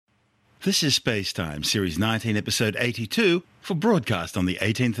This is Space Time, Series 19, Episode 82, for broadcast on the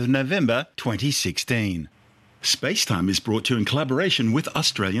 18th of November, 2016. Space Time is brought to you in collaboration with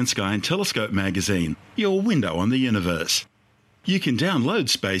Australian Sky and Telescope magazine, your window on the universe. You can download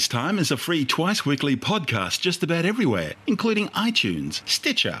Space Time as a free twice-weekly podcast just about everywhere, including iTunes,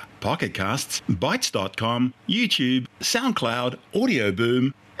 Stitcher, Pocket Casts, Bytes.com, YouTube, SoundCloud, Audio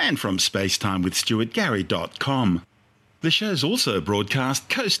Boom, and from spacetimewithstuartgary.com. The show's also broadcast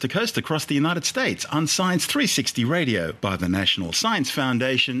coast to coast across the United States on Science 360 Radio by the National Science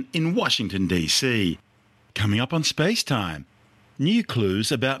Foundation in Washington, D.C. Coming up on Space Time, new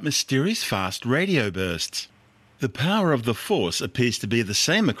clues about mysterious fast radio bursts. The power of the Force appears to be the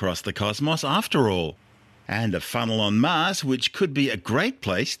same across the cosmos after all. And a funnel on Mars which could be a great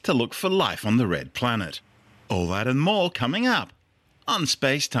place to look for life on the Red Planet. All that and more coming up on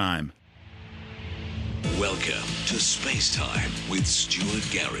Space Time. Welcome to Space Time with Stuart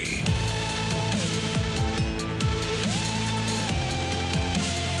Gary.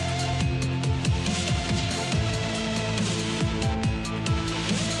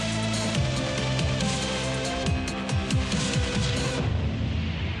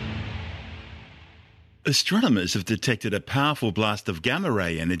 Astronomers have detected a powerful blast of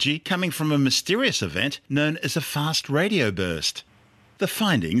gamma-ray energy coming from a mysterious event known as a fast radio burst. The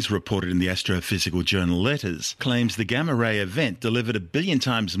findings, reported in the astrophysical journal Letters, claims the gamma-ray event delivered 1 billion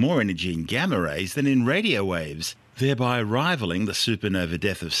times more energy in gamma rays than in radio waves, thereby rivaling the supernova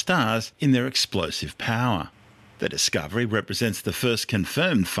death of stars in their explosive power. The discovery represents the first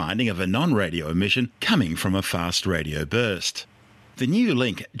confirmed finding of a non-radio emission coming from a fast radio burst. The new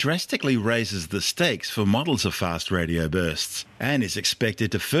link drastically raises the stakes for models of fast radio bursts and is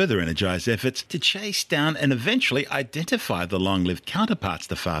expected to further energize efforts to chase down and eventually identify the long-lived counterparts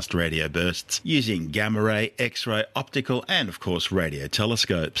to fast radio bursts using gamma-ray, X-ray, optical and, of course, radio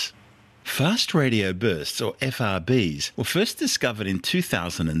telescopes. Fast radio bursts, or FRBs, were first discovered in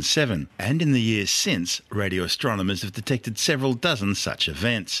 2007, and in the years since, radio astronomers have detected several dozen such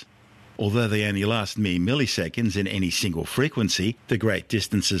events. Although they only last mere milliseconds in any single frequency, the great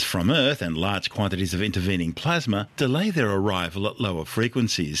distances from Earth and large quantities of intervening plasma delay their arrival at lower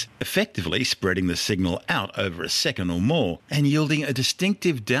frequencies, effectively spreading the signal out over a second or more and yielding a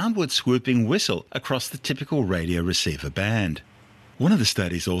distinctive downward swooping whistle across the typical radio receiver band. One of the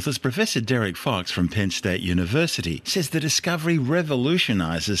study's authors, Professor Derek Fox from Penn State University, says the discovery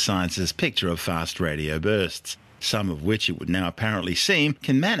revolutionizes science's picture of fast radio bursts, some of which it would now apparently seem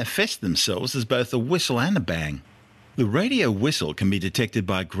can manifest themselves as both a whistle and a bang. The radio whistle can be detected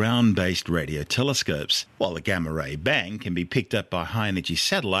by ground-based radio telescopes, while the gamma-ray bang can be picked up by high-energy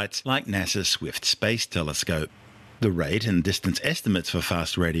satellites like NASA's Swift Space Telescope. The rate and distance estimates for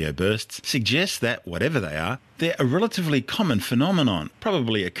fast radio bursts suggest that, whatever they are, they're a relatively common phenomenon,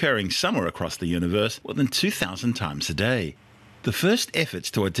 probably occurring somewhere across the universe more than 2,000 times a day. The first efforts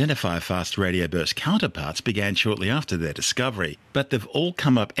to identify fast radio burst counterparts began shortly after their discovery, but they've all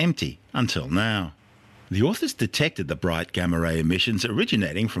come up empty until now. The authors detected the bright gamma-ray emissions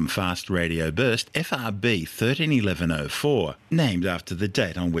originating from fast radio burst FRB 131104, named after the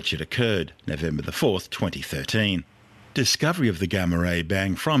date on which it occurred, November 4, 2013. Discovery of the gamma-ray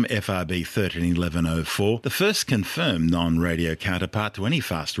bang from FRB 131104, the first confirmed non-radio counterpart to any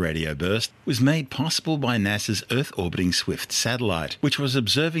fast radio burst, was made possible by NASA's Earth-orbiting Swift satellite, which was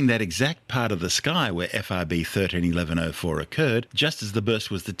observing that exact part of the sky where FRB 131104 occurred, just as the burst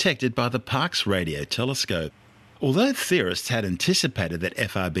was detected by the Parkes radio telescope. Although theorists had anticipated that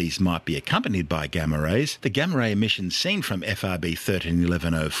FRBs might be accompanied by gamma rays, the gamma-ray emissions seen from FRB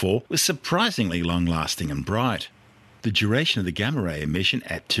 131104 was surprisingly long-lasting and bright. The duration of the gamma-ray emission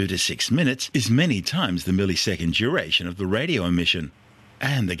at 2 to 6 minutes is many times the millisecond duration of the radio emission.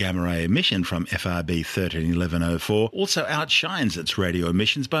 And the gamma-ray emission from FRB 131104 also outshines its radio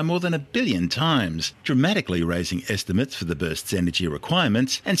emissions by more than 1 billion times, dramatically raising estimates for the burst's energy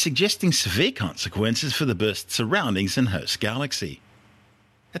requirements and suggesting severe consequences for the burst's surroundings and host galaxy.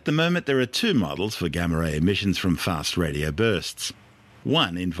 At the moment, there are 2 models for gamma-ray emissions from fast radio bursts.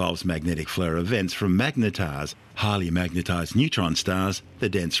 One involves magnetic flare events from magnetars, highly magnetized neutron stars, the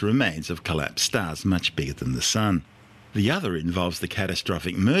dense remains of collapsed stars much bigger than the Sun. The other involves the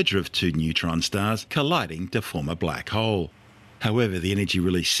catastrophic merger of 2 neutron stars colliding to form a black hole. However, the energy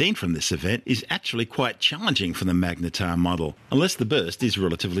release seen from this event is actually quite challenging for the magnetar model, unless the burst is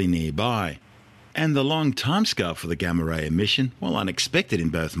relatively nearby. And the long timescale for the gamma-ray emission, while unexpected in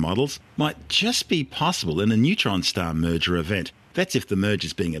both models, might just be possible in a neutron star merger event. That's if the merger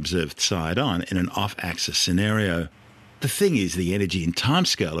is being observed side-on in an off-axis scenario. The thing is, the energy and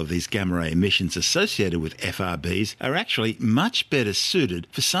timescale of these gamma ray emissions associated with FRBs are actually much better suited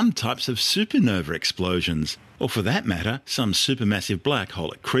for some types of supernova explosions, or for that matter, some supermassive black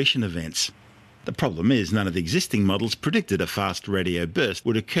hole accretion events. The problem is none of the existing models predicted a fast radio burst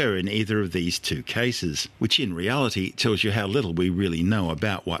would occur in either of these two cases, which in reality tells you how little we really know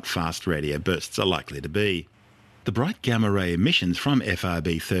about what fast radio bursts are likely to be. The bright gamma ray emissions from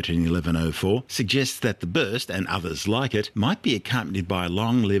FRB 131104 suggests that the burst, and others like it, might be accompanied by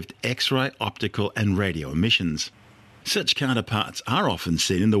long-lived X-ray, optical and radio emissions. Such counterparts are often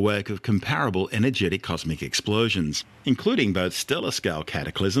seen in the wake of comparable energetic cosmic explosions, including both stellar-scale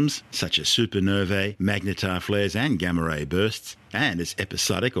cataclysms, such as supernovae, magnetar flares and gamma-ray bursts, and as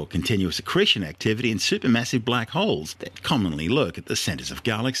episodic or continuous accretion activity in supermassive black holes that commonly lurk at the centres of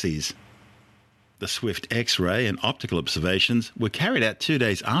galaxies. The swift X-ray and optical observations were carried out 2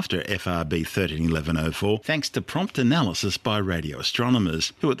 days after FRB 131104 thanks to prompt analysis by radio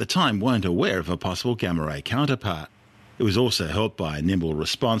astronomers, who at the time weren't aware of a possible gamma-ray counterpart. It was also helped by a nimble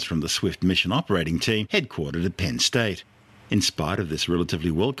response from the Swift mission operating team headquartered at Penn State. In spite of this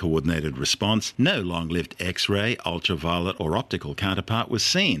relatively well-coordinated response, no long-lived X-ray, ultraviolet or optical counterpart was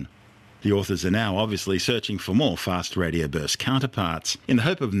seen. The authors are now obviously searching for more fast radio burst counterparts in the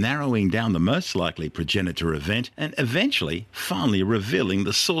hope of narrowing down the most likely progenitor event and eventually finally revealing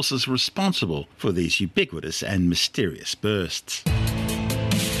the sources responsible for these ubiquitous and mysterious bursts.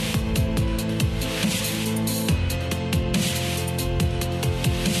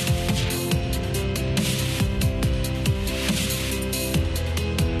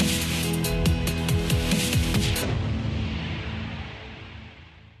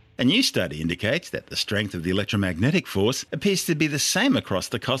 A new study indicates that the strength of the electromagnetic force appears to be the same across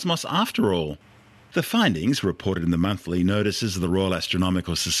the cosmos after all. The findings, reported in the monthly notices of the Royal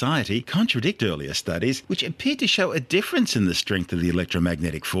Astronomical Society, contradict earlier studies which appear to show a difference in the strength of the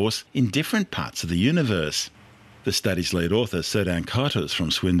electromagnetic force in different parts of the universe. The study's lead author, Serdan Kotos from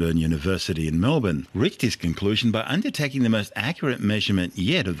Swinburne University in Melbourne, reached his conclusion by undertaking the most accurate measurement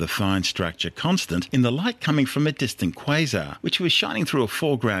yet of the fine structure constant in the light coming from a distant quasar, which was shining through a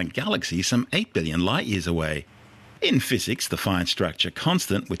foreground galaxy some 8 billion light-years away. In physics, the fine structure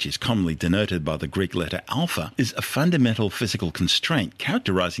constant, which is commonly denoted by the Greek letter alpha, is a fundamental physical constraint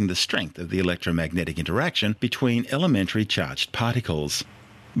characterizing the strength of the electromagnetic interaction between elementary charged particles.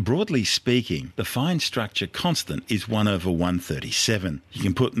 Broadly speaking, the fine structure constant is 1/137. You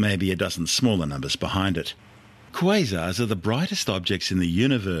can put maybe a dozen smaller numbers behind it. Quasars are the brightest objects in the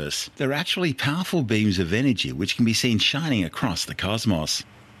universe. They're actually powerful beams of energy which can be seen shining across the cosmos.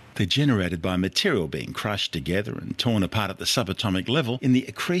 They're generated by material being crushed together and torn apart at the subatomic level in the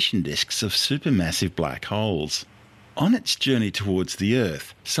accretion disks of supermassive black holes. On its journey towards the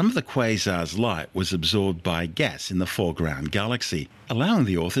Earth, some of the quasar's light was absorbed by gas in the foreground galaxy, allowing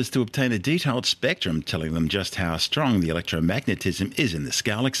the authors to obtain a detailed spectrum telling them just how strong the electromagnetism is in this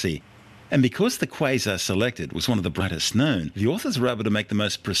galaxy. And because the quasar selected was one of the brightest known, the authors were able to make the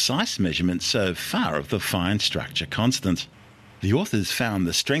most precise measurements so far of the fine structure constant. The authors found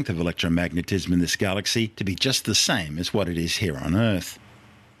the strength of electromagnetism in this galaxy to be just the same as what it is here on Earth.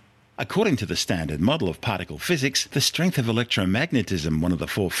 According to the standard model of particle physics, the strength of electromagnetism, one of the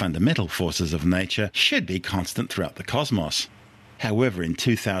four fundamental forces of nature, should be constant throughout the cosmos. However, in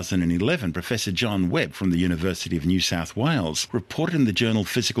 2011, Professor John Webb from the University of New South Wales reported in the journal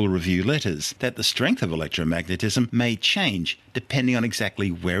Physical Review Letters that the strength of electromagnetism may change depending on exactly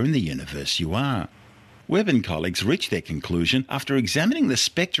where in the universe you are. Webb and colleagues reached their conclusion after examining the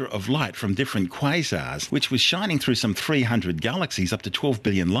spectra of light from different quasars, which was shining through some 300 galaxies up to 12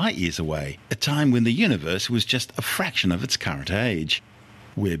 billion light-years away, a time when the universe was just a fraction of its current age.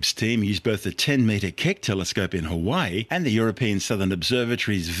 Webb's team used both the 10-metre Keck telescope in Hawaii and the European Southern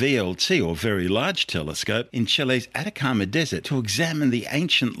Observatory's VLT, or Very Large Telescope, in Chile's Atacama Desert to examine the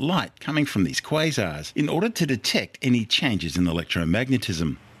ancient light coming from these quasars in order to detect any changes in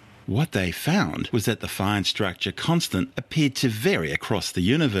electromagnetism. What they found was that the fine structure constant appeared to vary across the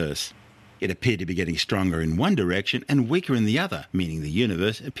universe. It appeared to be getting stronger in one direction and weaker in the other, meaning the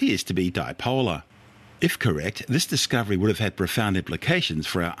universe appears to be dipolar. If correct, this discovery would have had profound implications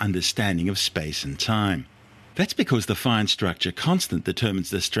for our understanding of space and time. That's because the fine structure constant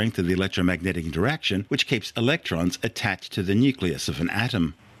determines the strength of the electromagnetic interaction which keeps electrons attached to the nucleus of an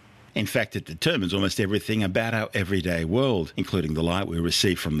atom. In fact, it determines almost everything about our everyday world, including the light we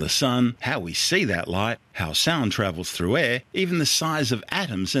receive from the sun, how we see that light, how sound travels through air, even the size of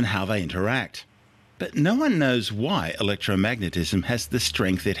atoms and how they interact. But no one knows why electromagnetism has the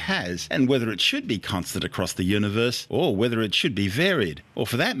strength it has, and whether it should be constant across the universe, or whether it should be varied, or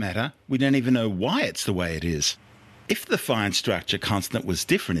for that matter, we don't even know why it's the way it is. If the fine structure constant was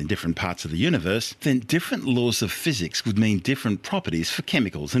different in different parts of the universe, then different laws of physics would mean different properties for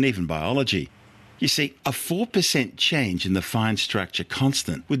chemicals and even biology. You see, a 4% change in the fine structure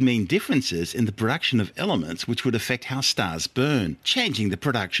constant would mean differences in the production of elements which would affect how stars burn, changing the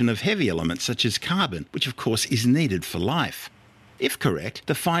production of heavy elements such as carbon, which of course is needed for life. If correct,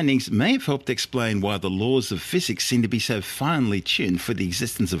 the findings may have helped explain why the laws of physics seem to be so finely tuned for the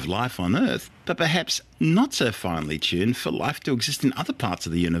existence of life on Earth, but perhaps not so finely tuned for life to exist in other parts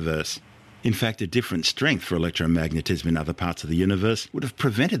of the universe. In fact, a different strength for electromagnetism in other parts of the universe would have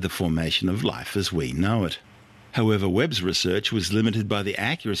prevented the formation of life as we know it. However, Webb's research was limited by the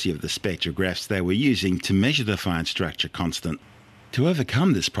accuracy of the spectrographs they were using to measure the fine structure constant. To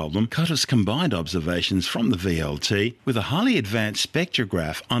overcome this problem, Kotos combined observations from the VLT with a highly advanced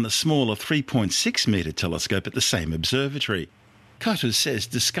spectrograph on a smaller 3.6 metre telescope at the same observatory. Kotos says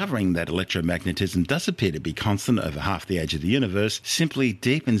discovering that electromagnetism does appear to be constant over half the age of the universe simply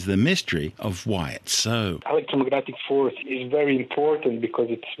deepens the mystery of why it's so. Electromagnetic force is very important because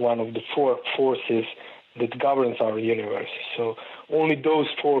it's one of the four forces that governs our universe. So only those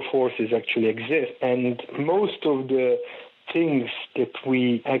four forces actually exist, and most of the things that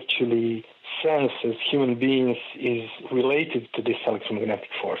we actually sense as human beings is related to this electromagnetic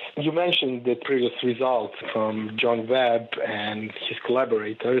force. You mentioned the previous results from John Webb and his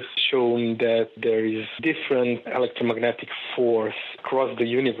collaborators showing that there is different electromagnetic force across the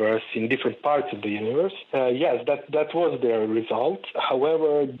universe in different parts of the universe. Yes, that was their result.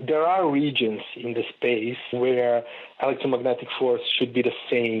 However, there are regions in the space where electromagnetic force should be the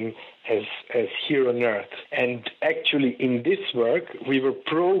same as here on Earth. And actually in this work, we were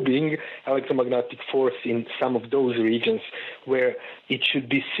probing electromagnetic force in some of those regions where it should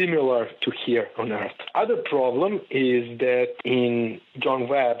be similar to here on Earth. Other problem is that in John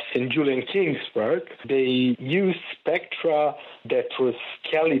Webb's and Julian King's work, they used spectra that was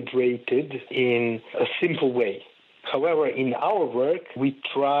calibrated in a simple way. However, in our work, we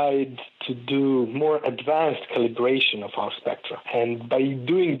tried to do more advanced calibration of our spectra. And by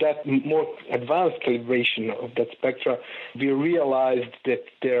doing that more advanced calibration of that spectra, we realized that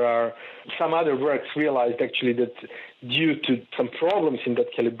there are some other works realized actually that due to some problems in that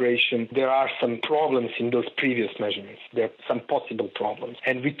calibration, there are some problems in those previous measurements. There are some possible problems.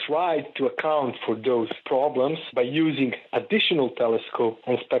 And we tried to account for those problems by using additional telescope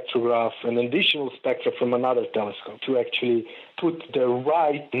on spectrograph and additional spectra from another telescope to actually put the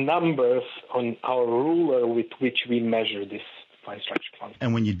right numbers on our ruler with which we measure this fine structure constant.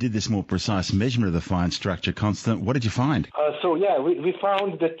 And when you did this more precise measurement of the fine structure constant, what did you find? We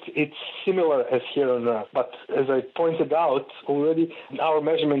found that it's similar as here on Earth. But as I pointed out already, our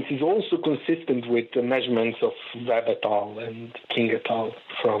measurements is also consistent with the measurements of Webb et al. And King et al.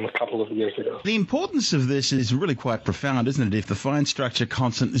 From a couple of years ago. The importance of this is really quite profound, isn't it? If the fine structure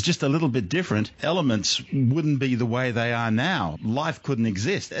constant is just a little bit different, elements wouldn't be the way they are now. Life couldn't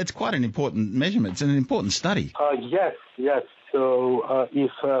exist. It's quite an important measurement. It's an important study. Yes. So if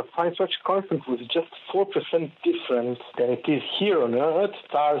fine structure constant was just 4% different than it is here on Earth,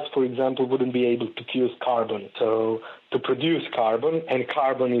 stars, for example, wouldn't be able to fuse carbon. So to produce carbon, and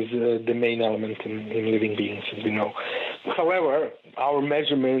carbon is the main element in living beings, as we know. However, our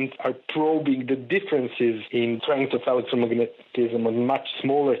measurements are probing the differences in strength of electromagnetism on much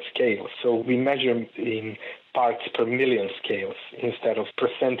smaller scales. So we measure in parts per million scales instead of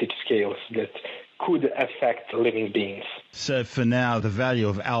percentage scales that could affect living beings. So for now, the value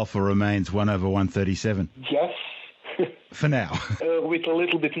of alpha remains 1 over 137? Yes. For now. With a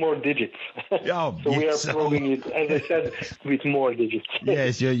little bit more digits. Oh, so we are probing it, as I said, with more digits.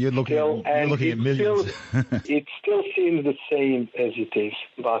 Yes, you're looking at millions. It still seems the same as it is,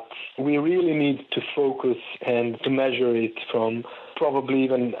 but we really need to focus and to measure it from probably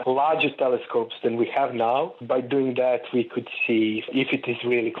even larger telescopes than we have now. By doing that, we could see if it is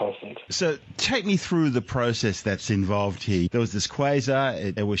really constant. So take me through the process that's involved here. There was this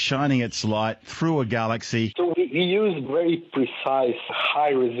quasar, it was shining its light through a galaxy. So we use very precise,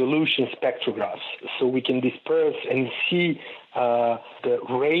 high-resolution spectrographs, so we can disperse and see the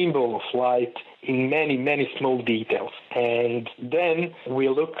rainbow of light in many, many small details. And then we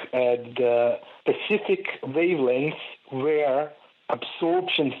look at the specific wavelengths where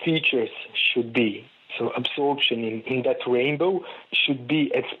absorption features should be. So absorption in that rainbow should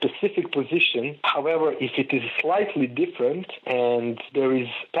be at specific position. However, if it is slightly different and there is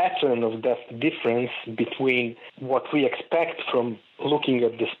pattern of that difference between what we expect from looking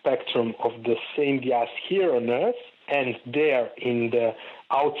at the spectrum of the same gas here on Earth and there in the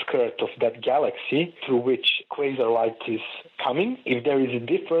outskirt of that galaxy through which quasar light is coming, if there is a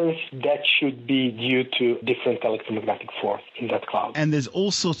difference, that should be due to different electromagnetic force in that cloud. And there's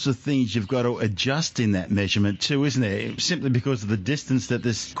all sorts of things you've got to adjust in that measurement too, isn't there? Simply because of the distance that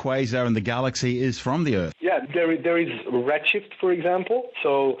this quasar and the galaxy is from the Earth. Yeah, there is redshift, for example.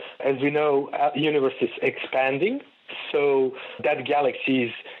 So as we know, the universe is expanding. So that galaxy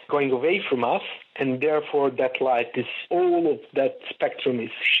is going away from us, and therefore that light is, all of that spectrum is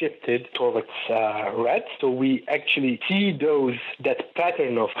shifted towards red. So we actually see that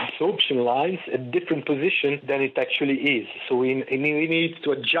pattern of absorption lines at different position than it actually is. So we need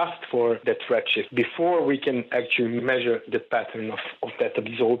to adjust for that redshift before we can actually measure the pattern of that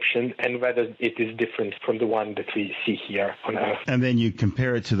absorption and whether it is different from the one that we see here on Earth. And then you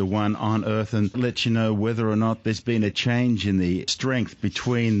compare it to the one on Earth and let you know whether or not there's been a change in the strength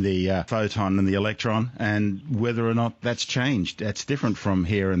between the photon and the electron, and whether or not that's changed. That's different from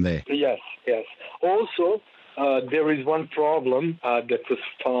here and there. Yes. Also, there is one problem that was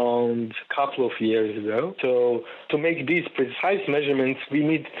found a couple of years ago. So to make these precise measurements, we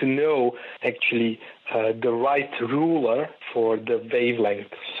need to know actually the right ruler for the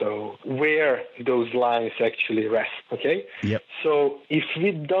wavelength, so where those lines actually rest, okay? Yep. So if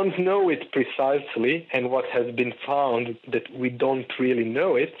we don't know it precisely, and what has been found that we don't really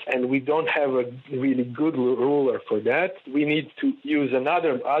know it, and we don't have a really good ruler for that, we need to use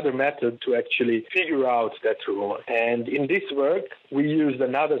other method to actually figure out that ruler. And in this work, we used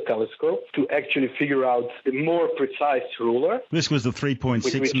another telescope to actually figure out the more precise ruler. This was the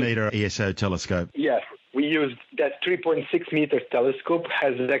 3.6 meter ESO telescope. Yes. We used that 3.6 meter telescope,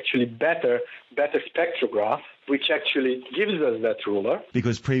 has actually better spectrograph, which actually gives us that ruler.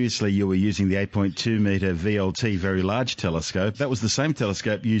 Because previously you were using the 8.2 meter VLT Very Large Telescope. That was the same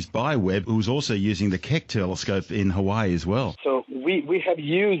telescope used by Webb, who was also using the Keck telescope in Hawaii as well. So we have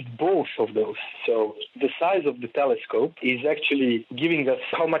used both of those. So the size of the telescope is actually giving us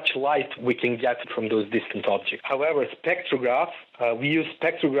how much light we can get from those distant objects. However, spectrograph, we use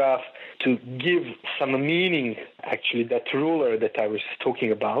spectrograph to give some meaning, actually, that ruler that I was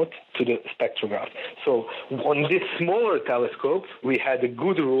talking about, to the spectrograph. So on this smaller telescope, we had a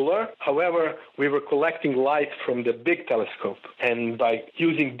good ruler. However, we were collecting light from the big telescope. And by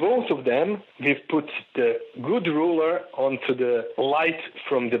using both of them, we've put the good ruler onto the light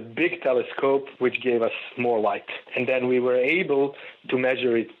from the big telescope, which gave us more light. And then we were able to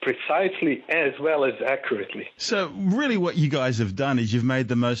measure it precisely as well as accurately. So really what you guys have done is you've made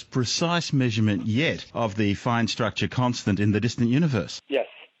the most precise measurement yet of the fine structure constant in the distant universe. Yes.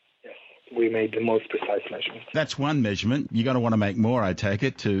 We made the most precise measurement. That's one measurement. You're going to want to make more, I take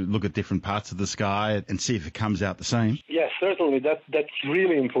it, to look at different parts of the sky and see if it comes out the same. Yes, certainly. That's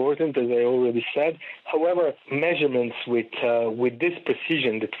really important, as I already said. However, measurements with this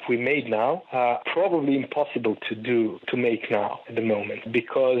precision that we made now are probably impossible to make now at the moment,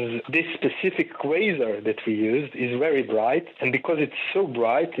 because this specific quasar that we used is very bright, and because it's so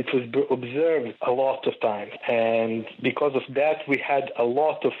bright, it was observed a lot of times. And because of that, we had a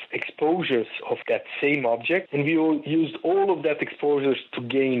lot of exposures of that same object, and we used all of that exposures to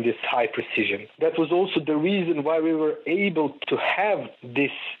gain this high precision. That was also the reason why we were able to have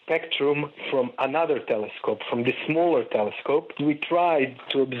this spectrum from another telescope, from the smaller telescope. We tried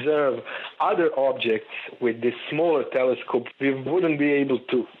to observe other objects with this smaller telescope. We wouldn't be able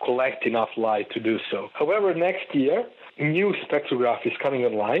to collect enough light to do so. However, next year, new spectrograph is coming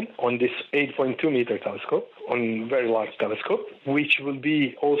online on this 8.2 meter telescope, on very large telescope, which will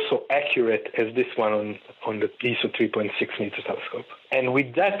be also accurate as this one on the ESO 3.6 meter telescope. And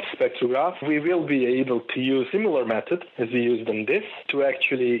with that spectrograph, we will be able to use similar method as we used on this to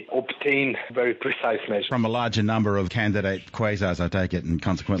actually obtain very precise measurements. From a larger number of candidate quasars, I take it, and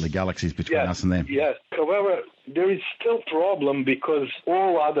consequently galaxies between us and them. Yes. However, there is still a problem because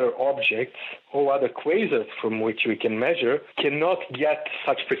all other objects, all other quasars from which we can measure, cannot get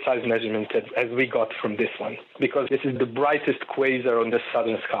such precise measurements as we got from this one, because this is the brightest quasar on the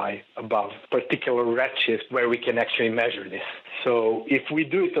southern sky above, particular redshift where we can actually measure this. So if we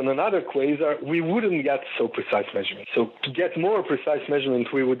do it on another quasar, we wouldn't get so precise measurements. So to get more precise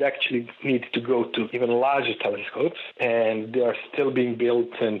measurements, we would actually need to go to even larger telescopes, and they are still being built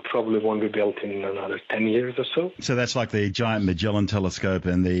and probably won't be built in another 10 years or so. So that's like the Giant Magellan Telescope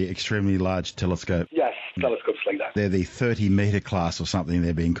and the Extremely Large Telescope? Yes, telescopes like that. They're the 30-meter class or something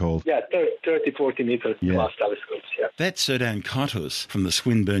they're being called. Yeah, 30, 40-meter class telescopes, yeah. That's Serdan Kotos from the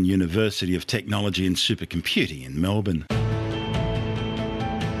Swinburne University of Technology and Supercomputing in Melbourne.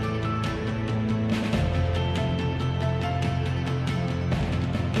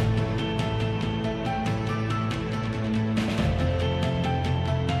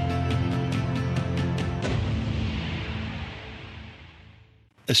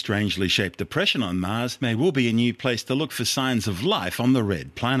 A strangely shaped depression on Mars may well be a new place to look for signs of life on the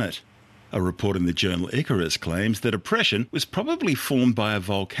red planet. A report in the journal Icarus claims the depression was probably formed by a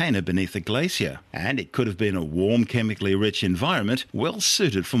volcano beneath a glacier, and it could have been a warm, chemically rich environment well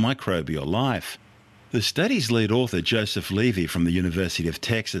suited for microbial life. The study's lead author, Joseph Levy from the University of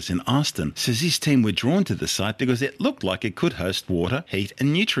Texas in Austin, says his team were drawn to the site because it looked like it could host water, heat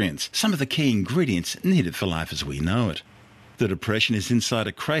and nutrients, some of the key ingredients needed for life as we know it. The depression is inside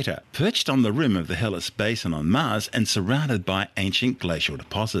a crater, perched on the rim of the Hellas Basin on Mars and surrounded by ancient glacial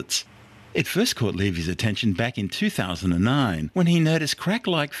deposits. It first caught Levy's attention back in 2009 when he noticed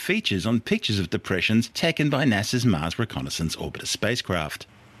crack-like features on pictures of depressions taken by NASA's Mars Reconnaissance Orbiter spacecraft.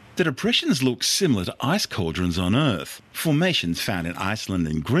 The depressions look similar to ice cauldrons on Earth, formations found in Iceland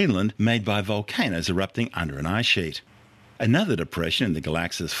and Greenland made by volcanoes erupting under an ice sheet. Another depression in the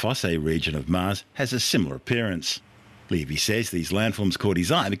Galaxis Fossae region of Mars has a similar appearance. Levy says these landforms caught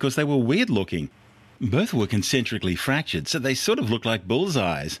his eye because they were weird-looking. Both were concentrically fractured, so they sort of look like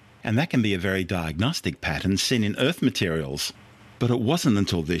bullseyes, and that can be a very diagnostic pattern seen in Earth materials. But it wasn't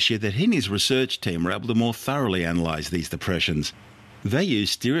until this year that he and his research team were able to more thoroughly analyse these depressions. They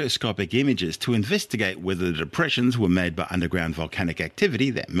used stereoscopic images to investigate whether the depressions were made by underground volcanic activity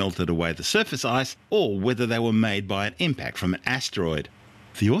that melted away the surface ice, or whether they were made by an impact from an asteroid.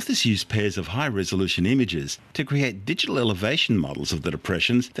 The authors used pairs of high-resolution images to create digital elevation models of the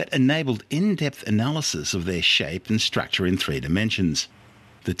depressions that enabled in-depth analysis of their shape and structure in 3 dimensions.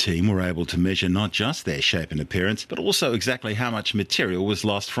 The team were able to measure not just their shape and appearance, but also exactly how much material was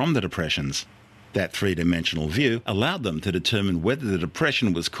lost from the depressions. That 3-dimensional view allowed them to determine whether the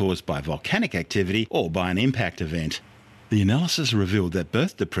depression was caused by volcanic activity or by an impact event. The analysis revealed that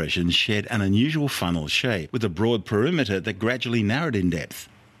both depressions shared an unusual funnel shape with a broad perimeter that gradually narrowed in depth.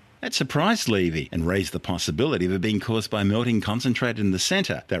 That surprised Levy and raised the possibility of it being caused by melting concentrate in the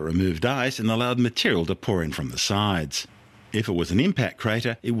centre that removed ice and allowed material to pour in from the sides. If it was an impact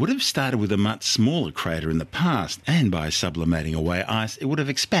crater, it would have started with a much smaller crater in the past, and by sublimating away ice, it would have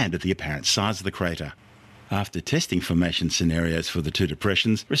expanded the apparent size of the crater. After testing formation scenarios for the 2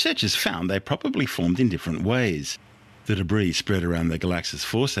 depressions, researchers found they probably formed in different ways. The debris spread around the Galaxis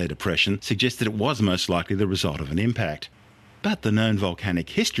Fossae depression suggested it was most likely the result of an impact. But the known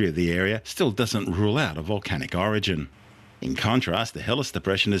volcanic history of the area still doesn't rule out a volcanic origin. In contrast, the Hellas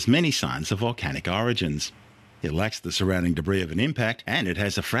depression has many signs of volcanic origins. It lacks the surrounding debris of an impact, and it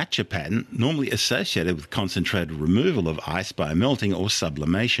has a fracture pattern normally associated with concentrated removal of ice by melting or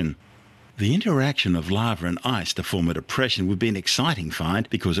sublimation. The interaction of lava and ice to form a depression would be an exciting find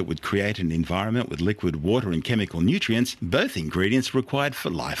because it would create an environment with liquid water and chemical nutrients, both ingredients required for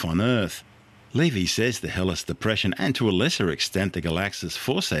life on Earth. Levy says the Hellas depression and to a lesser extent the Galaxis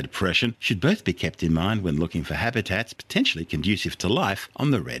Fossae depression should both be kept in mind when looking for habitats potentially conducive to life on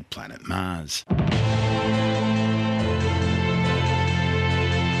the red planet Mars.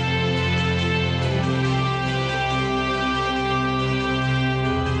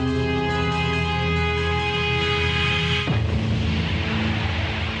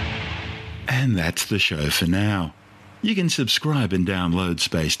 And that's the show for now. You can subscribe and download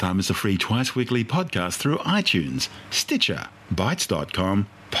Spacetime as a free twice-weekly podcast through iTunes, Stitcher, Bytes.com,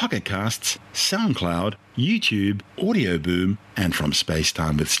 Pocket Casts, SoundCloud, YouTube, Audio Boom, and from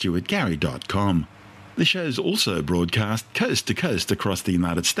spacetimewithstuartgary.com. The show's also broadcast coast to coast across the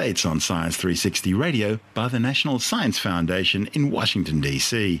United States on Science 360 Radio by the National Science Foundation in Washington,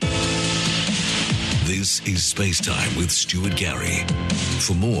 D.C. This is Spacetime with Stuart Gary.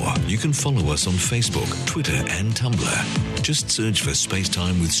 For more, you can follow us on Facebook, Twitter and Tumblr. Just search for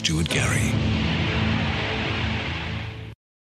Spacetime with Stuart Gary.